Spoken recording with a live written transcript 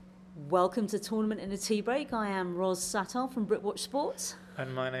Welcome to Tournament in a Tea Break. I am Ros Sattar from Britwatch Sports.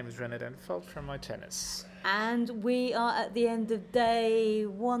 And my name is René Denfeld from My Tennis. And we are at the end of day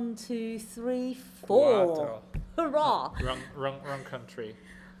 1, 2, 3, 4. Cuatro. Hurrah! Wrong country.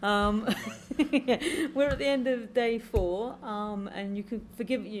 We're at the end of day 4, and you can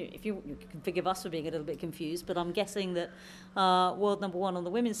forgive you can forgive us for being a little bit confused. But I'm guessing that world number 1 on the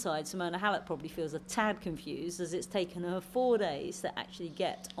women's side, Simona Halep, probably feels a tad confused, as it's taken her 4 days to actually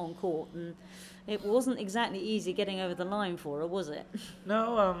get on court, and it wasn't exactly easy getting over the line for her, was it?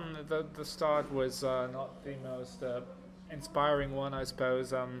 No, the start was not the most inspiring one, I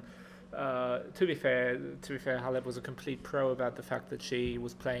suppose. To be fair, Halep was a complete pro about the fact that she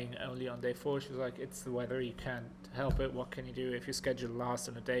was playing only on day 4. She was like, "It's the weather; you can't help it. What can you do if your schedule lasts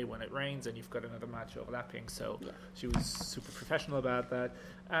on a day when it rains and you've got another match overlapping?" So she was super professional about that.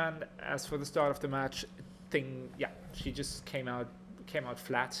 And as for the start of the match, she just came out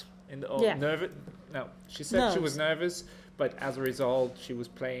flat in the nervous. No, she said she was nervous, but as a result, she was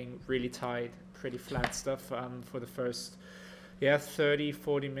playing really tight, pretty flat stuff for the first 30,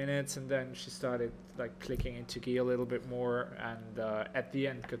 40 minutes, and then she started like clicking into gear a little bit more, and at the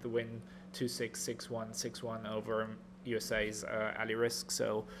end got the win 2-6, 6-1, 6-1 over USA's Ali Risk.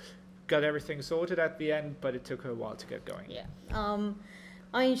 So got everything sorted at the end, but it took her a while to get going. Yeah.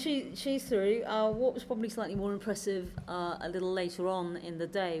 I mean, she's through. What was probably slightly more impressive a little later on in the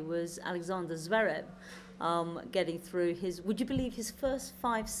day was Alexander Zverev getting through would you believe, his first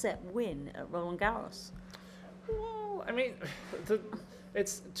 5-set win at Roland Garros? Well, I mean,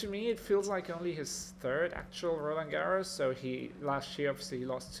 to me it feels like only his third actual Roland Garros. So last year obviously he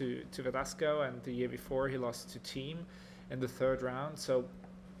lost to Verdasco, and the year before he lost to Thiem in the third round. So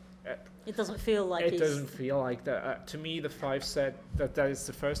it doesn't feel like that. To me, the 5-set that is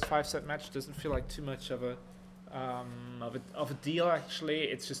the first 5-set match doesn't feel like too much of a deal. Actually,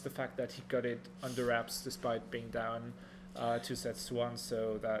 it's just the fact that he got it under wraps despite being down 2-1.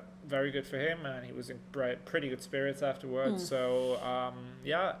 So that very good for him, and he was in pretty good spirits afterwards. So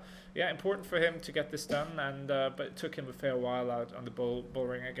important for him to get this done, and but it took him a fair while out on the bull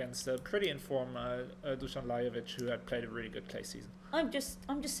ring against a pretty informed Dusan Lajovic, who had played a really good clay season. I'm just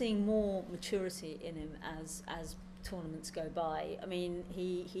seeing more maturity in him as tournaments go by. I mean,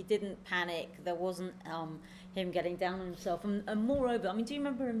 he didn't panic. There wasn't him getting down on himself. And moreover, I mean, do you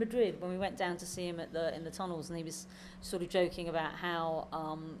remember in Madrid when we went down to see him in the tunnels, and he was sort of joking about how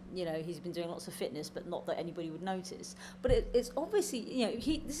he's been doing lots of fitness, but not that anybody would notice. But it's obviously,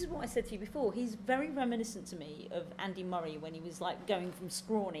 this is what I said to you before. He's very reminiscent to me of Andy Murray when he was like going from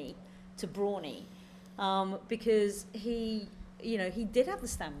scrawny to brawny, because he did have the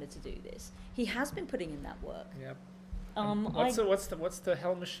stamina to do this. He has been putting in that work. Yep. What's the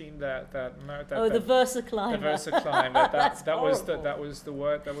hell machine that the VersaClimber. The VersaClimber. that was the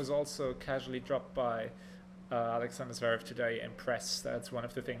word that was also casually dropped by Alexander Zverev today in press. That's one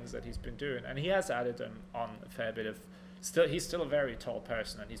of the things that he's been doing, and he has added on a fair bit of. He's still a very tall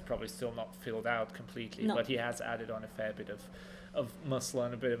person, and he's probably still not filled out completely. No. But he has added on a fair bit of muscle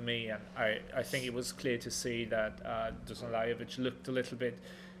and a bit of me, and I think it was clear to see that Dusan Lajovic looked a little bit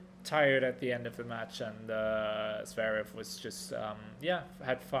tired at the end of the match, and Zverev was just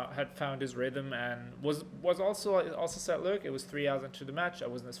had found his rhythm, and was also said, look, it was 3 hours into the match. I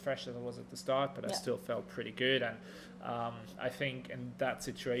wasn't as fresh as I was at the start, but I still felt pretty good. And I think in that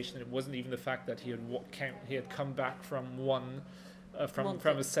situation, it wasn't even the fact that he had come back from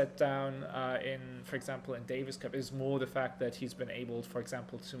from a set down for example, in Davis Cup. It's more the fact that he's been able, for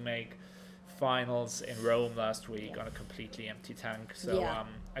example, to make finals in Rome last week on a completely empty tank. So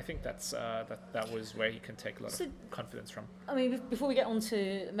I think that was where he can take a lot of confidence from. I mean, before we get on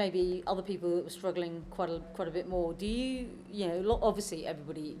to maybe other people that were struggling quite a bit more, do you obviously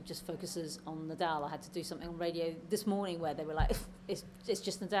everybody just focuses on Nadal. I had to do something on radio this morning where they were like, it's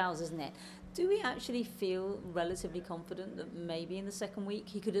just Nadal's, isn't it? Do we actually feel relatively confident that maybe in the second week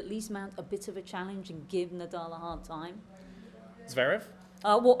he could at least mount a bit of a challenge and give Nadal a hard time? Zverev?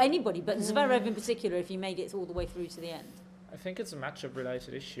 Well, anybody, but Zverev in particular, if he made it all the way through to the end. I think it's a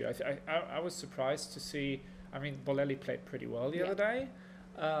matchup-related issue. I was surprised to see. I mean, Bolelli played pretty well the other day,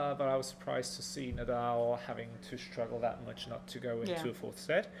 but I was surprised to see Nadal having to struggle that much not to go into a fourth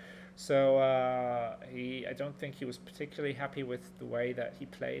set. So I don't think he was particularly happy with the way that he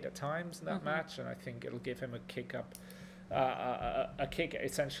played at times in that match, and I think it'll give him a kick up. A kick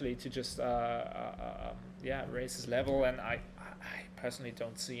essentially to just raise his level, and I personally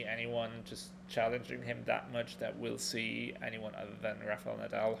don't see anyone just challenging him that much that will see anyone other than Rafael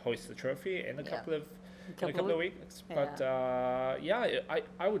Nadal hoist the trophy in a couple of weeks. But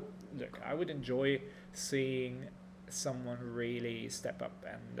I would enjoy seeing someone really step up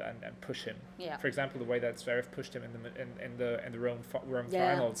and push him. Yeah. For example, the way that Zverev pushed him in the Rome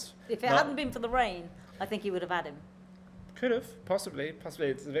finals. If it hadn't been for the rain, I think he would have had him. Could have, possibly.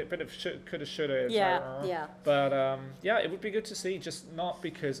 It's a bit of coulda, shoulda. Yeah. But it would be good to see. Just not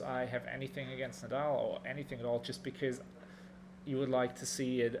because I have anything against Nadal or anything at all. Just because you would like to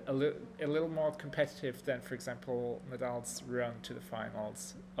see it a little more competitive than, for example, Nadal's run to the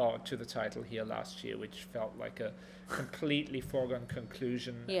finals or to the title here last year, which felt like a completely foregone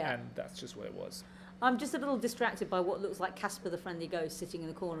conclusion, and that's just what it was. I'm just a little distracted by what looks like Casper the Friendly Ghost sitting in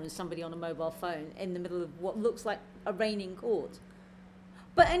the corner and somebody on a mobile phone in the middle of what looks like a raining court.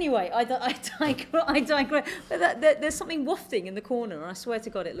 But anyway, I digress. But there's something wafting in the corner, and I swear to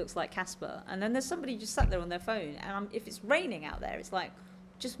God it looks like Casper. And then there's somebody just sat there on their phone, and if it's raining out there, it's like,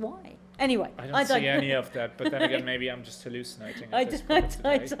 just why? Anyway, I don't see any of that, but then again, maybe I'm just hallucinating. I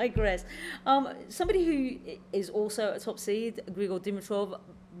digress. Somebody who is also a top seed, Grigor Dimitrov,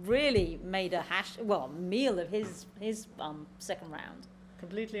 really made a meal of his second round.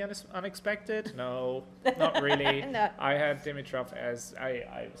 Completely unexpected? No, not really. No. I had Dimitrov as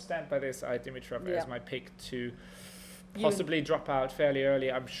I stand by this. I had Dimitrov as my pick to possibly drop out fairly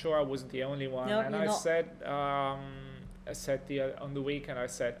early. I'm sure I wasn't the only one, and I said on the weekend, I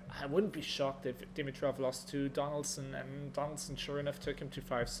said I wouldn't be shocked if Dimitrov lost to Donaldson, and Donaldson sure enough took him to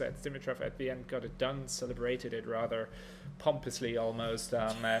 5 sets. Dimitrov at the end got it done, celebrated it rather pompously almost,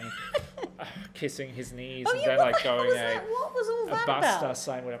 and kissing his knees, and then like going what was all that a basta about?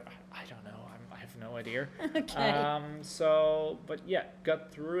 sign, whatever. I don't know. I have no idea. Okay. But yeah,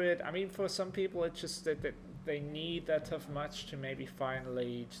 got through it. I mean, for some people, it's just that they need that tough match to maybe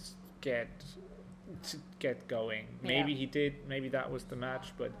finally just get going. Maybe he did. Maybe that was the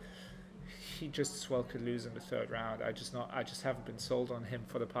match, but he just as well could lose in the third round. I just haven't been sold on him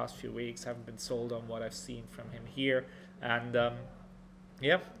for the past few weeks. Haven't been sold on what I've seen from him here, and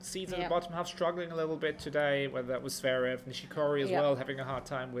seeds in the bottom half struggling a little bit today. Whether that was Zverev, Nishikori as well, having a hard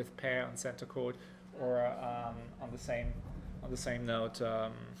time with pair on center court, or on the same note,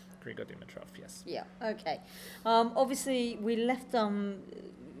 Grigor Dimitrov. Yes. Yeah. Okay. Obviously, we left.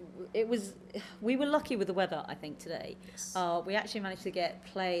 We were lucky with the weather, I think, today. Yes. We actually managed to get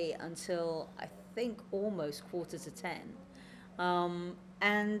play until I think almost 9:45,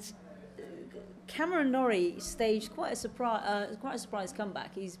 and Cameron Norrie staged quite a surprise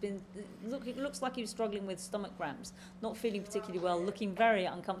comeback. It looks like he was struggling with stomach cramps, not feeling particularly well, looking very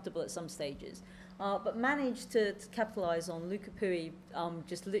uncomfortable at some stages, but managed to capitalise on Luca Pouille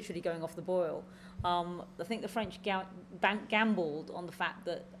just literally going off the boil. I think the French gambled on the fact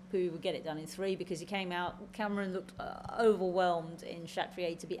that Pouille would get it done in 3 because he came out. Cameron looked overwhelmed in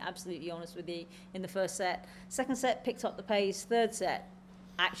Chatrier, to be absolutely honest with you, in the first set. Second set picked up the pace. Third set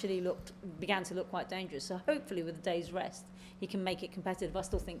actually began to look quite dangerous. So hopefully with a day's rest, he can make it competitive. I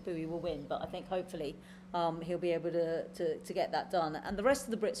still think Pouille will win, but I think hopefully he'll be able to get that done. And the rest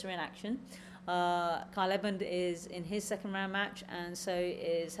of the Brits are in action. Kyle Edmund is in his second round match, and so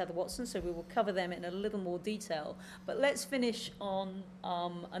is Heather Watson, so we will cover them in a little more detail. But let's finish on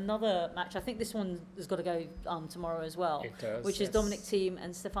another match. I think this one has got to go tomorrow as well. It does, which is Dominic Thiem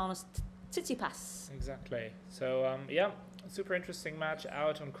and Stefanos Tsitsipas. Exactly. So super interesting match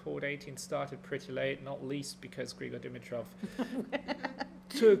out on court 18. Started pretty late, not least because Grigor Dimitrov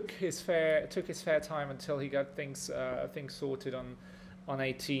took his fair time until he got things sorted on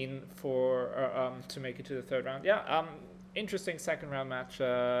 18 to make it to the third round. Interesting second round match.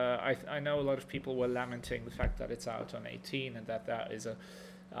 I know a lot of people were lamenting the fact that it's out on 18 and that is a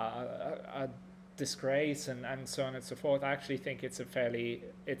disgrace and so on and so forth. I actually think it's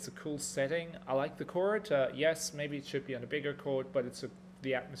a cool setting. I like the court. Yes, maybe it should be on a bigger court, but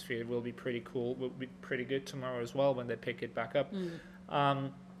the atmosphere will be pretty cool. Will be pretty good tomorrow as well when they pick it back up.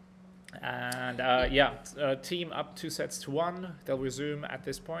 Team up 2-1. They'll resume at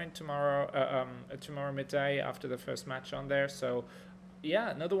this point tomorrow midday after the first match on there. So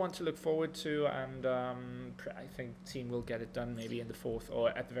another one to look forward to, and I think Team will get it done maybe in the 4th or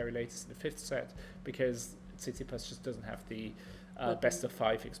at the very latest in the 5th set, because Tsitsipas just doesn't have the best of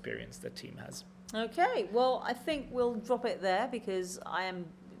 5 experience that Team has. Okay, well, I think we'll drop it there because I'm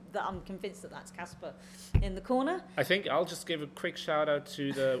convinced that that's Casper in the corner. I think I'll just give a quick shout out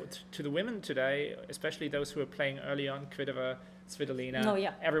to the women today, especially those who are playing early on, Kvitova, Svitolina. Oh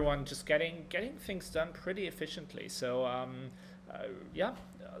yeah. Everyone just getting things done pretty efficiently. So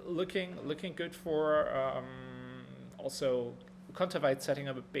looking good for also Kontaveit setting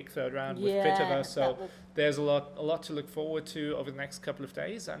up a big third round with Kvitova. So there's a lot to look forward to over the next couple of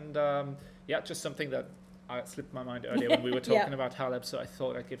days, and just something that slipped my mind earlier when we were talking about Halep, so I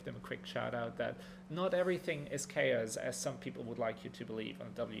thought I'd give them a quick shout out that not everything is chaos as some people would like you to believe on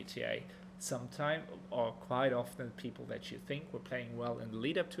the WTA. Sometime or quite often people that you think were playing well in the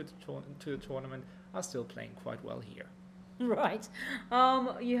lead up to the tournament are still playing quite well here. Right.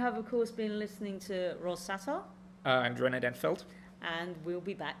 You have, of course, been listening to Ross Satter. And René Denfeld. And we'll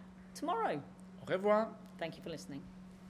be back tomorrow. Au revoir. Thank you for listening.